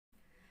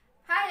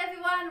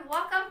everyone,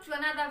 welcome to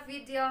another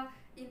video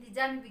in the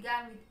Journey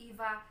Began with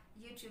Eva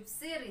YouTube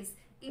series.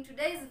 In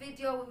today's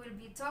video, we will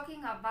be talking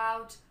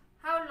about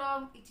how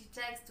long it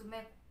takes to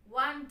make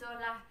 $1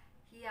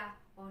 here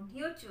on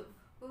YouTube.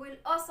 We will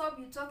also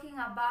be talking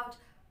about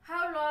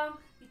how long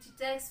it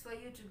takes for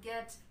you to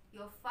get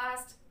your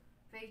first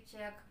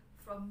paycheck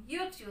from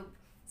YouTube.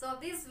 So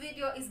this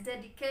video is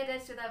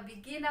dedicated to the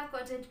beginner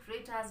content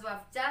creators who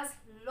have just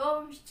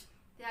launched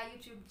their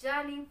YouTube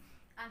journey,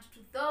 and to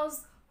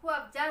those who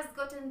have just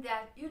gotten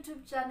their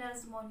YouTube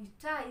channels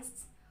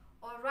monetized,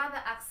 or rather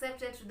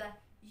accepted to the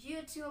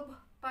YouTube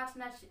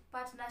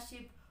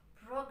partnership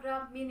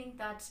program, meaning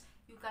that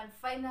you can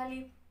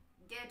finally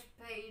get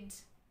paid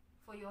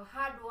for your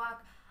hard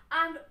work.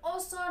 And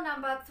also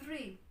number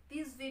 3,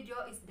 this video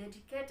is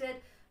dedicated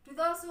to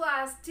those who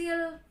are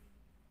still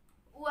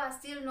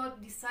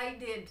not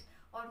decided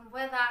on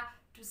whether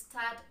to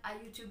start a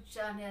YouTube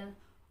channel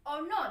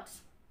or not.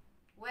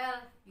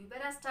 Well, you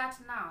better start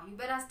now. You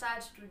better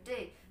start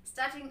today.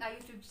 Starting a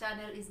YouTube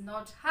channel is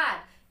not hard.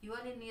 You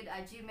only need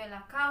a Gmail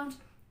account,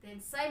 then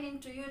sign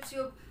into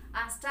YouTube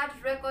and start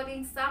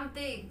recording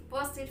something.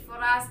 Post it for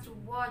us to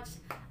watch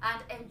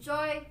and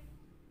enjoy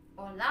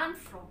or learn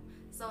from.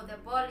 So the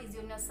ball is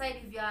on your side.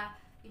 If you are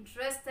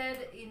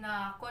interested in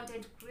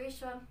content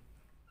creation,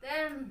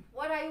 then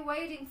what are you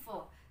waiting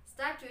for?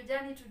 Start your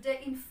journey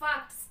today. In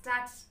fact,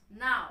 start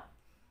now.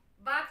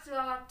 Back to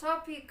our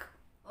topic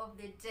of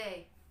the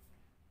day.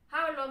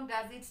 How long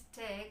does it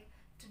take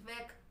to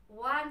make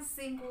 $1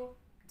 single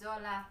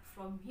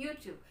from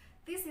YouTube?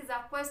 This is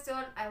a question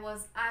I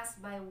was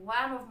asked by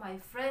one of my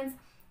friends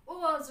who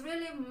was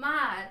really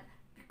mad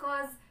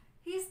because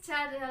his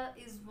channel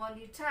is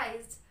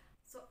monetized.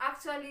 So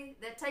actually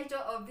the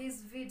title of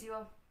this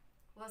video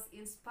was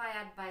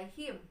inspired by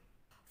him.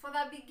 For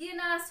the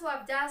beginners who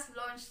have just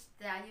launched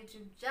their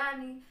YouTube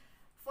journey,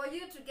 for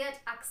you to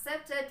get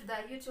accepted to the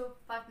YouTube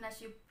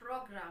partnership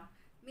program,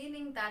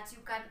 meaning that you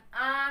can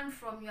earn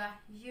from your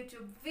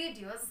YouTube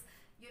videos,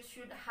 you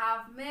should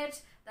have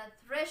met the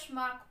threshold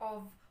mark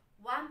of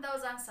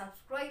 1,000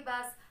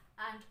 subscribers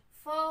and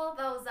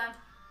 4,000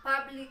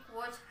 public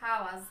watch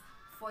hours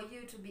for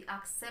you to be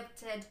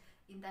accepted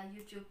in the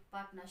YouTube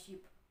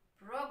partnership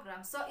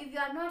program. So if you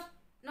are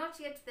not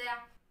yet there,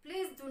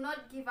 please do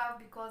not give up,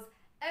 because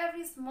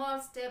every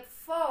small step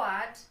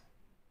forward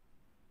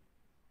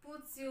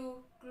puts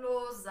you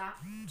closer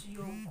to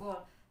your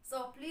goal.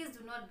 So please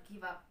do not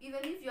give up. Even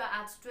if you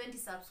are at 20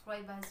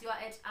 subscribers, you are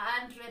at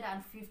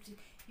 150,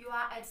 you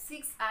are at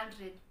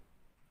 600,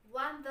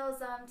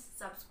 1,000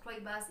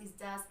 subscribers is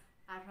just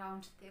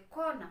around the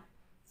corner.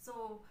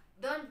 So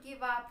don't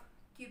give up,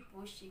 keep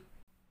pushing.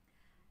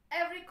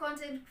 Every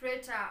content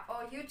creator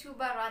or YouTuber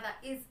rather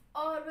is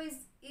always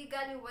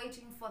eagerly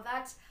waiting for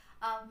that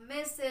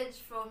message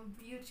from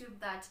YouTube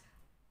that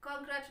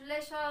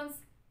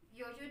congratulations,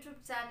 your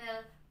YouTube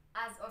channel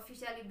has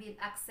officially been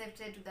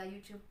accepted to the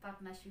YouTube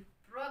partnership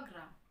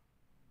program.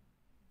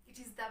 It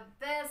is the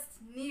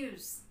best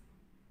news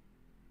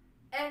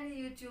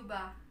any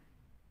YouTuber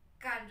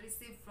can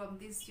receive from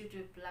this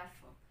YouTube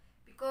platform,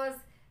 because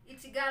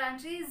it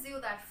guarantees you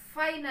that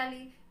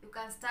finally you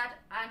can start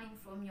earning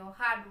from your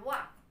hard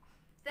work.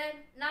 Then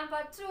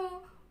number 2,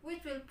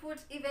 which will put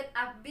even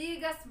a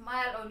bigger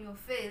smile on your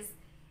face,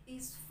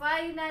 is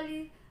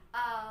finally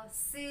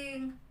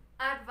seeing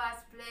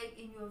adverts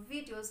playing in your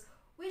videos,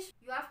 which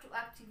you have to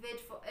activate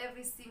for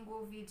every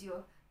single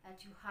video that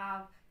you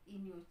have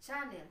in your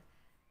channel.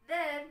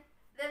 Then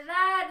the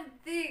third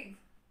thing,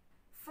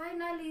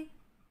 finally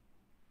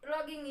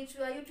logging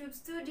into a YouTube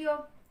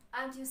studio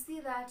and you see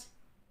that,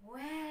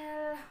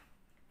 well,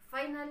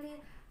 finally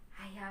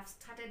I have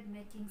started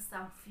making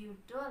some few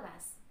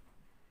dollars.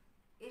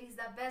 It is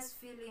the best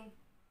feeling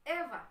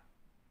ever.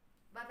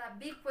 But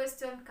the big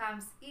question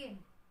comes in.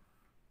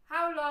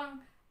 How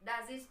long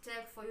does it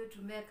take for you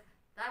to make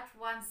that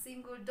 $1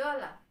 single?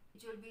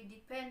 It will be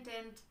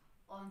dependent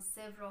on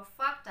several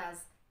factors.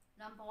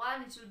 Number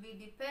 1, it will be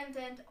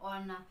dependent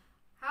on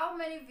how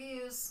many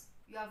views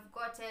you have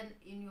gotten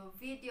in your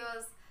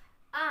videos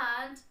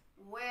and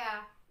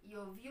where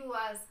your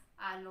viewers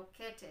are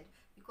located,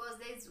 because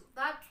there's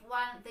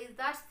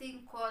that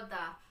thing called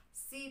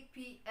the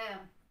CPM,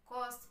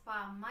 cost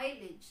per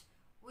mileage,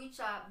 which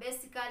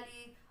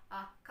basically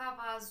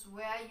covers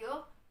where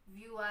your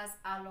viewers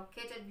are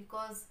located,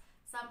 because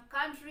some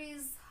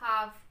countries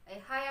have a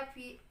higher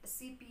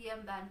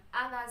CPM than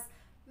others,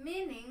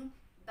 meaning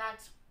that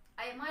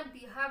I might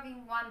be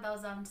having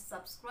 1,000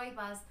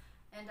 subscribers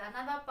and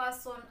another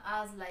person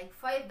has like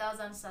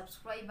 5,000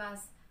 subscribers,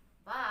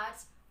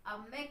 but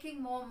I'm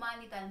making more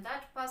money than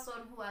that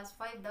person who has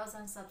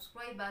 5,000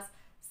 subscribers,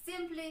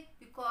 simply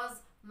because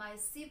my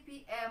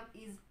CPM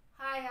is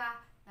higher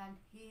than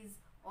his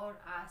or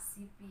her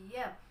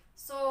CPM.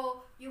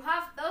 So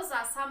those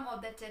are some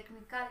of the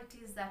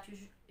technicalities that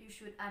you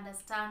should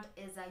understand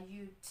as a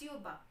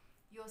YouTuber.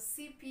 Your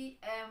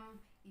CPM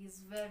is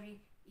very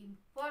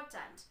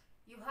important.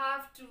 You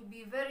have to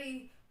be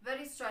very,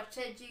 very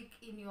strategic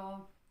in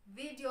your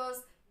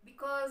videos,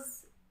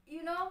 because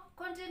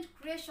content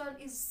creation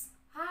is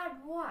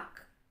hard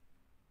work.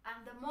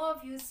 And the more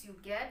views you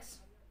get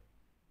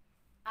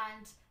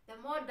and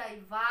the more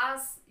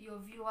diverse your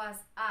viewers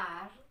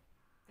are,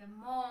 the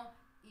more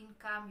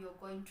income you're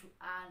going to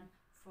earn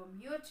from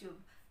YouTube.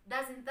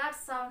 Doesn't that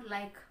sound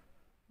like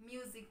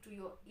music to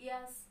your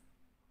ears?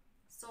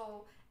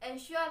 So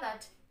ensure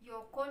that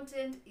your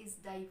content is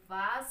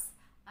diverse,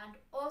 and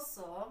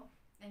also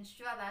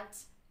ensure that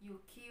you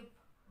keep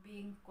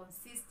being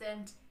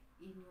consistent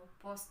in your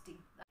posting.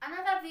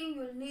 Another thing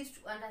you'll need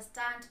to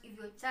understand if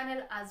your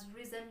channel has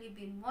recently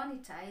been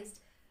monetized,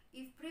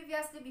 if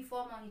previously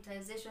before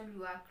monetization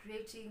you are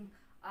creating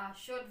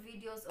short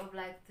videos of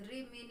like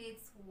 3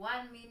 minutes,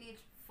 1 minute,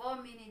 4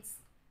 minutes,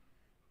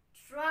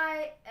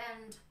 try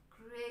and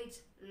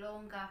create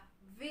longer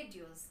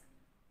videos.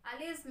 At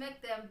least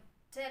make them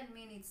 10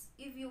 minutes.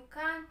 If you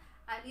can,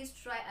 at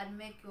least try and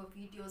make your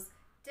videos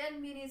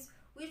 10 minutes,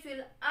 which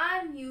will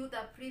earn you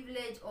the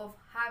privilege of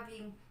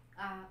having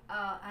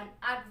an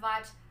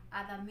advert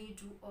at the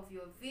middle of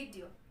your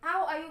video.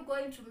 How are you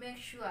going to make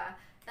sure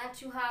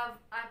that you have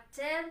a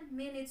 10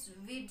 minutes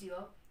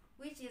video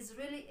which is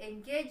really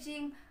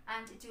engaging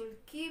and it will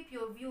keep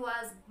your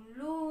viewers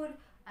glued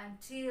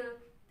until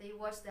they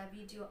watch the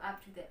video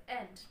up to the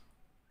end?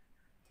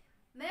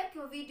 Make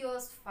your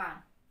videos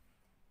fun.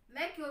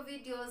 Make your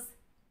videos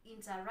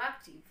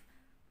interactive.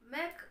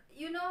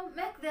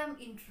 Make them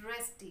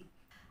interesting.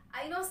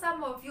 I know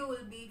some of you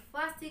will be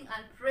fasting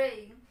and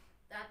praying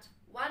that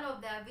one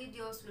of their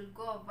videos will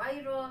go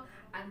viral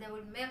and they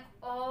will make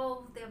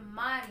all the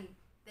money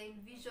they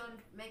envisioned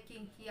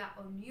making here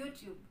on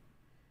YouTube.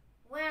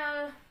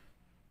 Well,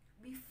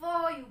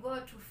 before you go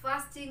to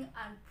fasting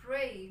and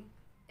praying,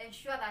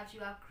 ensure that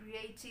you are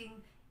creating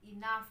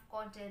enough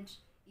content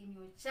in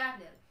your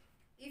channel.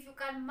 If you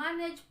can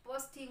manage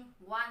posting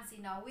once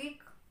in a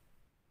week,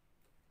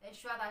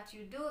 ensure that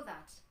you do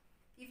that.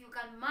 If you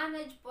can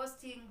manage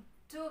posting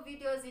 2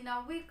 videos in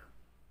a week,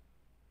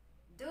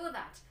 do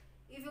that.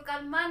 If you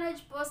can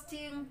manage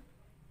posting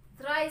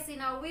thrice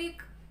in a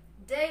week,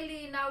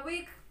 daily in a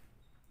week,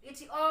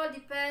 it all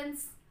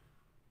depends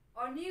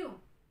on you.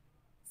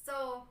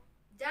 So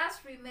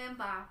just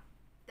remember,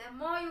 the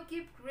more you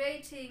keep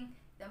creating,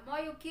 the more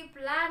you keep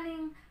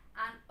learning,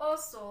 and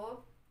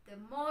also the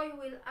more you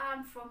will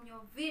earn from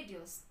your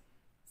videos.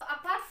 So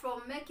apart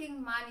from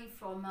making money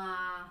from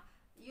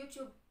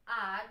YouTube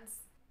ads,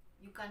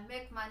 you can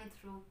make money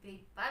through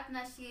paid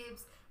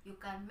partnerships, you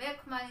can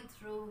make money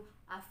through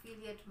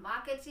affiliate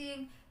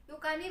marketing, you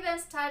can even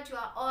start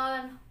your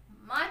own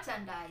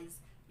merchandise.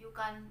 You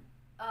can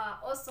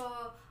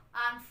also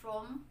earn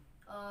from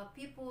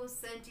people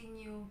sending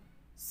you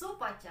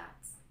super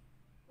chats,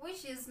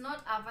 which is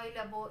not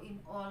available in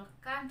all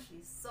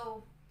countries.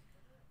 So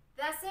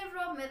there are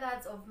several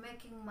methods of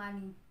making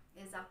money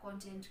as a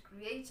content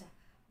creator.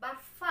 But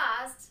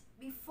first,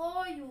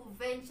 before you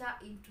venture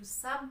into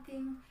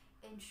something,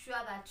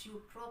 ensure that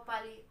you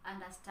properly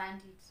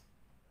understand it.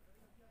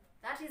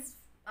 That is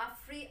a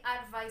free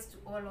advice to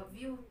all of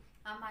you.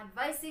 I'm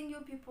advising you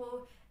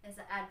people as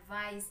I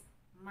advise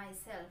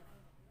myself.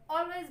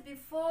 Always,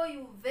 before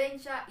you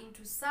venture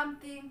into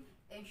something,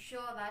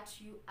 ensure that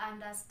you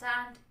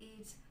understand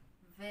it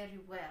very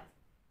well.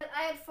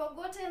 I had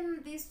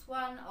forgotten this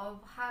one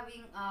of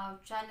having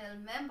channel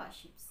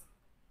memberships.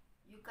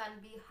 You can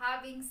be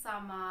having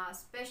some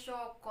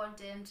special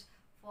content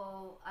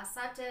for a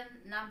certain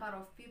number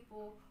of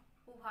people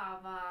who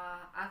have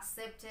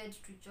accepted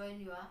to join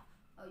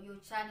your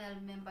channel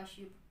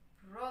membership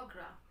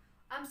program.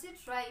 I'm still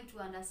trying to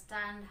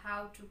understand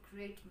how to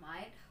create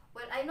mine.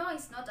 Well, I know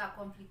it's not a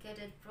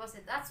complicated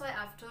process. That's why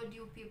I've told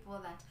you people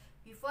that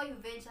before you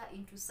venture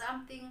into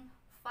something,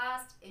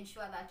 first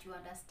ensure that you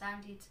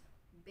understand it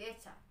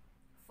better,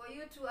 for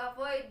you to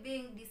avoid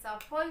being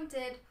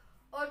disappointed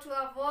or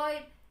to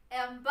avoid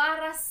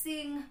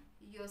embarrassing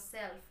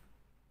yourself.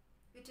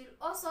 It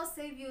will also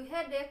save you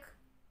headache.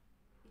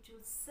 It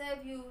will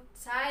save you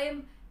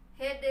time,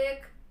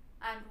 headache,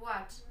 and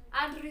what?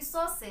 And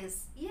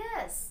resources.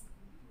 Yes.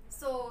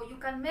 So you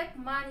can make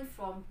money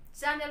from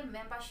channel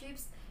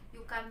memberships.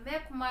 You can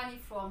make money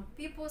from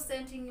people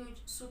sending you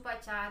super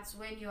chats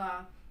when you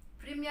are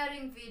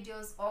premiering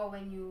videos or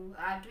when you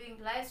are doing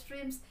live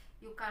streams.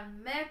 You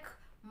can make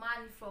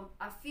money from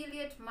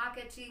affiliate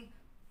marketing,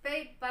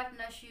 paid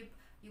partnership.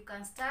 You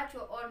can start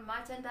your own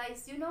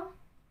merchandise,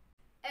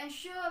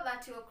 Ensure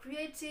that you're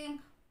creating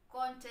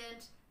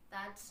content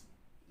that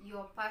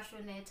you're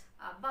passionate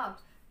about.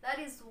 That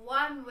is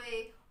one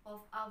way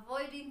of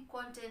avoiding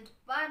content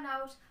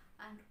burnout,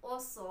 and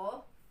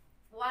also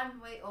one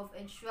way of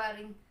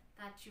ensuring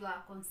that you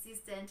are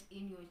consistent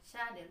in your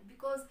channel.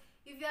 Because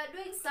if you are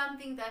doing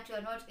something that you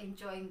are not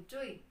enjoying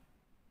doing,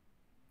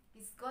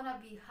 it's gonna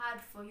be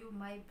hard for you,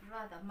 my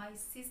brother, my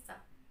sister.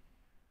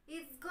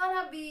 It's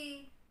gonna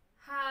be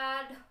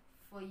hard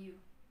for you.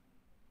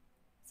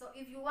 So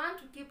if you want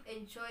to keep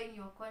enjoying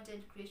your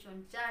content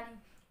creation journey,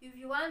 if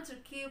you want to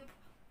keep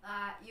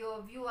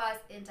your viewers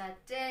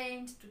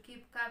entertained, to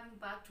keep coming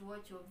back to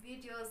watch your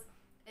videos,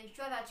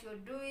 ensure that you're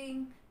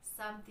doing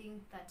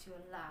something that you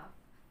love,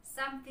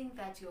 something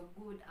that you're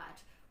good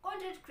at.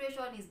 content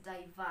creation is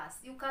diverse.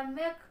 You can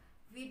make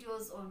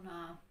videos on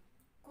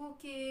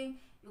cooking,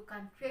 you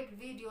can create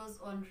videos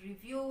on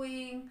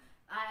reviewing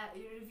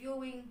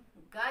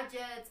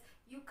gadgets,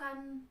 you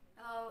can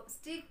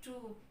stick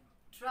to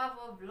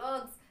travel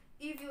vlogs.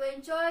 If you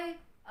enjoy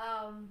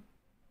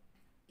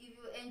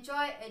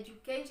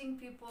educating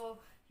people,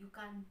 you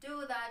can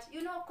do that.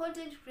 You know,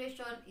 content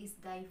creation is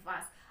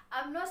diverse.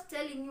 I'm not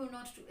telling you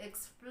not to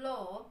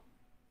explore,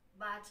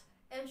 but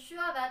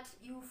ensure that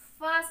you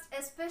first,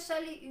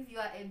 especially if you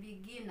are a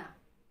beginner,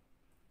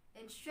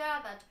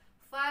 ensure that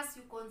first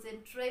you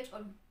concentrate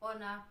on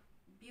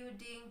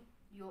building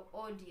your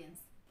audience.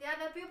 They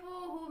are the people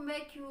who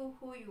make you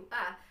who you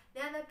are.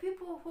 They are the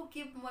people who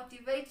keep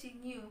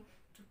motivating you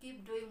to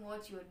keep doing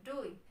what you're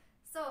doing.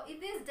 So in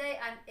this day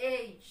and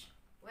age,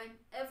 when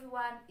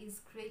everyone is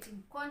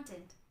creating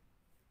content,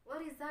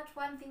 what is that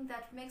one thing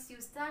that makes you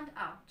stand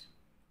out?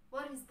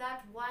 What is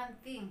that one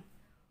thing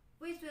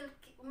which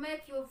will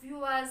make your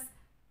viewers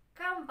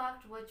come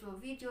back to watch your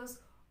videos,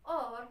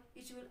 or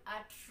it will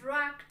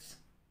attract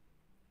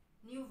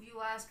new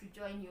viewers to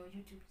join your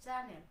YouTube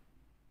channel?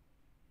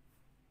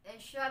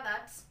 Ensure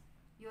that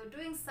you're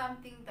doing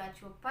something that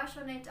you're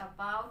passionate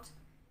about,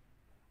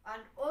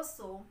 and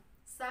also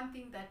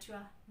something that you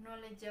are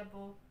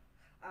knowledgeable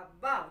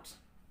about.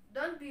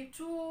 Don't be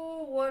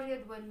too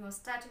worried when you're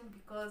starting,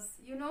 because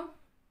you know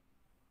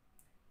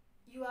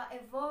you are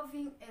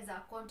evolving as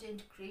a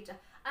content creator,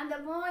 and the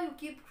more you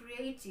keep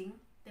creating,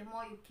 the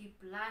more you keep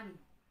learning.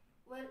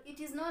 Well, it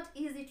is not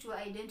easy to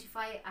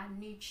identify a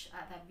niche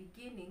at the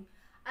beginning,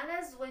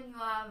 unless when you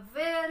are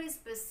very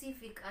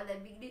specific at the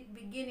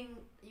beginning.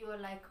 You're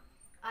like,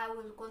 I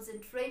will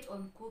concentrate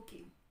on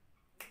cooking,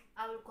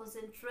 I will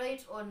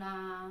concentrate on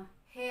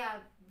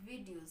hair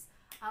videos,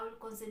 I will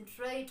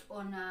concentrate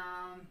on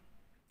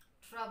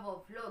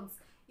travel vlogs.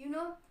 You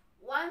know,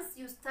 once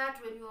you start,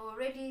 when you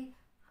already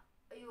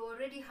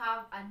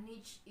have a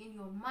niche in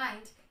your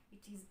mind,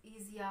 it is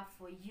easier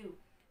for you.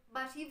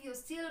 But if you're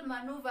still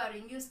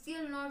maneuvering, you're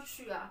still not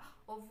sure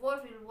of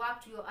what will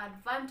work to your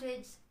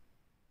advantage,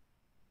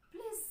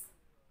 please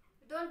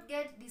don't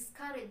get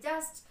discouraged.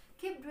 Just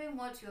keep doing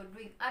what you're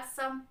doing. At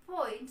some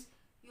point,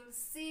 you'll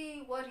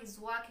see what is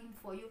working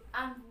for you,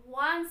 and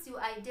once you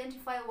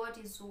identify what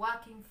is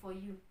working for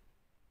you,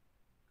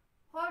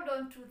 hold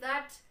on to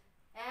that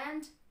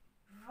and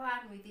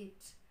run with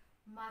it,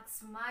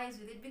 maximize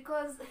with it.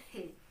 Because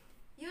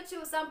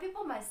YouTube, some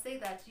people might say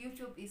that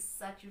YouTube is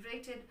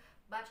saturated,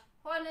 but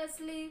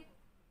honestly,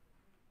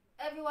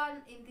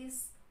 everyone in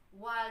this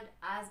world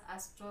has a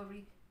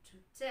story to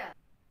tell.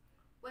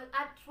 Well,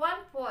 at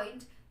one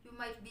point you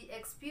might be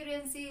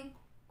experiencing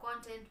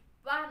content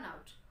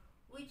burnout,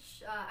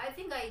 which I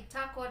think I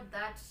tackled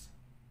that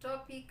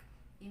topic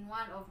in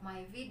one of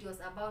my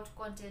videos about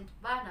content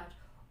burnout.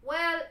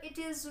 Well, it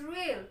is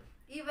real.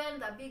 Even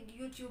the big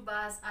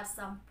YouTubers at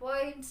some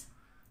point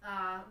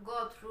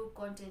go through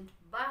content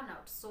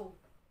burnout. So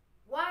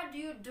what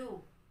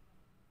do?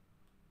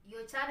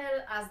 Your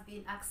channel has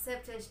been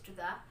accepted to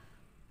the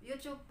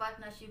YouTube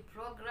partnership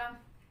program.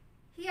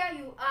 Here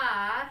you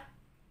are,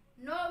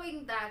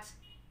 knowing that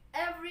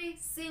every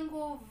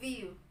single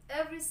view,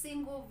 every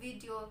single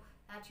video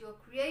that you're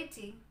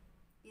creating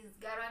is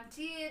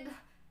guaranteed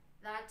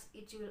that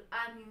it will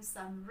earn you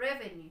some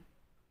revenue.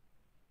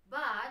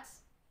 But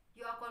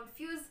you are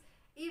confused.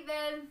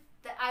 Even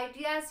the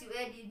ideas you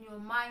had in your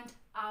mind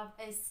have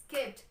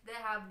escaped, they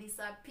have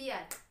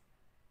disappeared.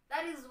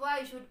 That is why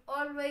you should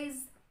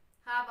always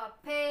have a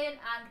pen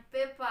and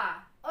paper.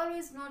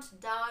 Always note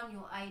down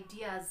your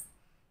ideas,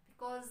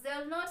 because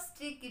they'll not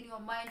stick in your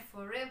mind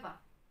forever.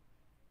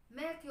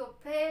 Make your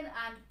pen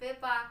and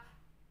paper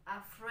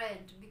a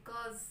friend,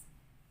 because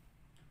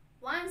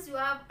once you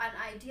have an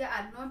idea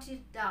and note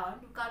it down,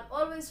 you can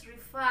always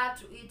refer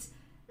to it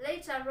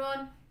later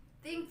on.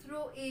 Think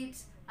through it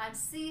and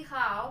see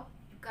how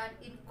you can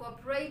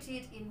incorporate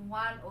it in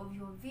one of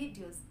your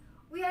videos.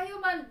 We are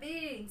human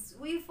beings.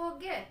 We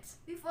forget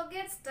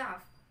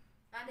stuff,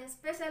 and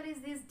especially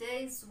these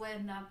days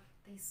when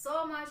there's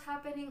so much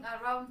happening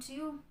around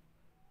you.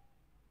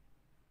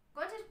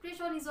 Content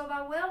creation is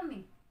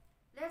overwhelming.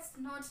 Let's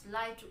not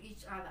lie to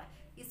each other.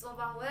 It's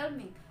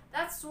overwhelming.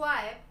 That's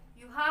why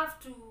you have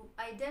to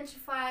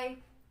identify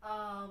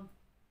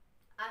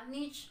a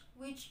niche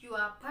which you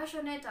are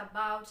passionate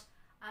about,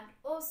 and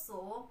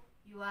also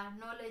you are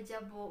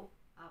knowledgeable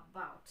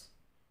about.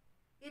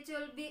 It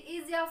will be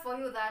easier for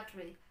you that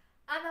way.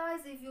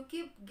 Otherwise, if you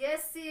keep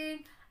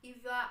guessing,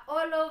 if you are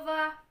all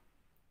over,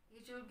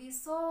 it will be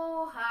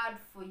so hard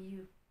for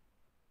you.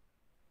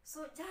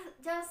 So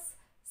just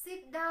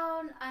sit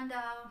down and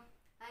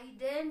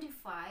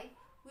identify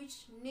which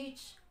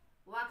niche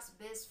works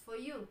best for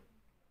you.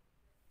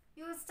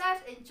 You will start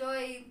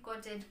enjoying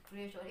content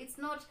creation. It's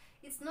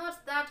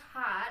not that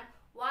hard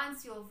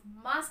once you've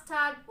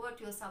mastered what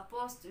you're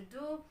supposed to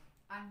do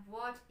and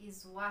what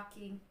is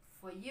working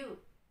for you.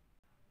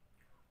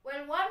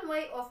 Well, one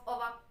way of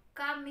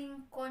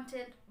overcoming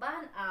content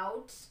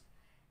burnout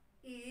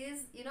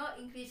is,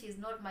 English is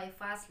not my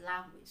first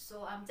language,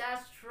 so I'm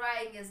just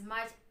trying as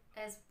much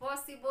as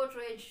possible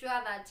to ensure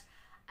that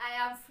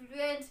I am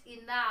fluent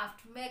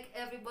enough to make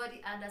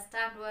everybody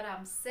understand what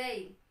I'm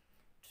saying.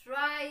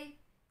 Try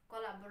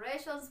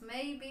collaborations,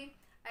 maybe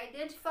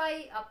identify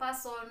a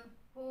person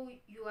who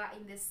you are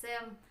in the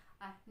same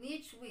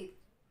niche with.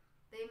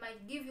 They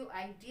might give you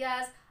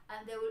ideas,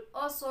 and they will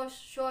also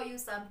show you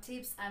some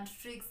tips and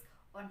tricks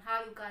on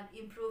how you can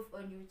improve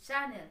on your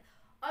channel.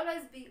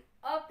 Always be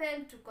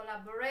open to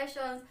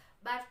collaborations,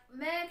 but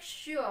make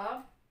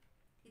sure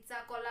it's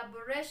a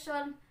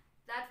collaboration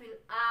that will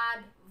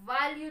add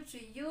value to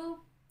you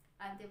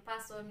and the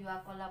person you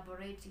are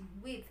collaborating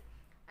with.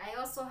 I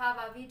also have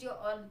a video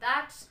on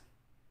that.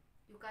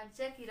 You can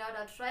check it out.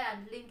 I'll try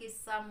and link it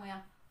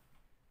somewhere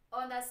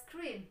on the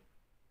screen.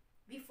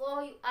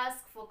 Before you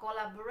ask for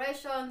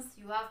collaborations,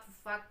 you have to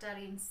factor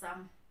in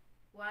some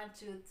 1,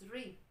 2,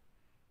 3.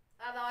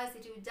 Otherwise,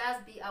 it will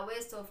just be a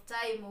waste of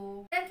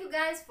time. Thank you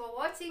guys for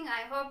watching.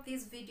 I hope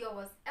this video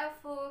was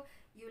helpful.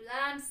 You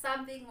learned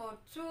something or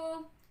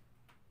two.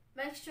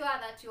 Make sure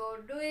that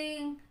you're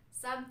doing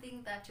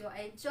something that you're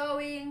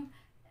enjoying.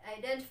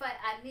 Identify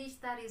a niche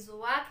that is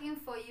working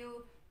for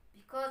you,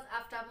 because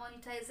after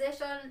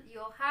monetization,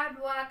 your hard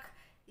work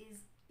is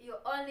your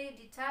only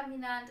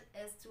determinant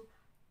as to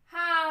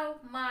how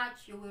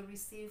much you will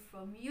receive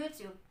from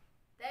YouTube.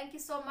 Thank you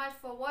so much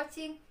for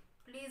watching.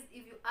 Please,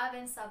 if you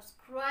haven't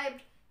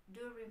subscribed,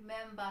 do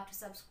remember to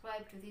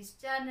subscribe to this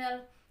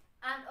channel,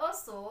 and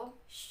also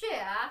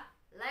share,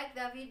 like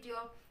the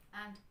video,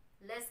 and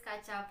let's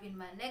catch up in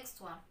my next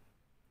one.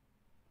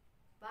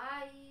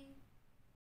 Bye.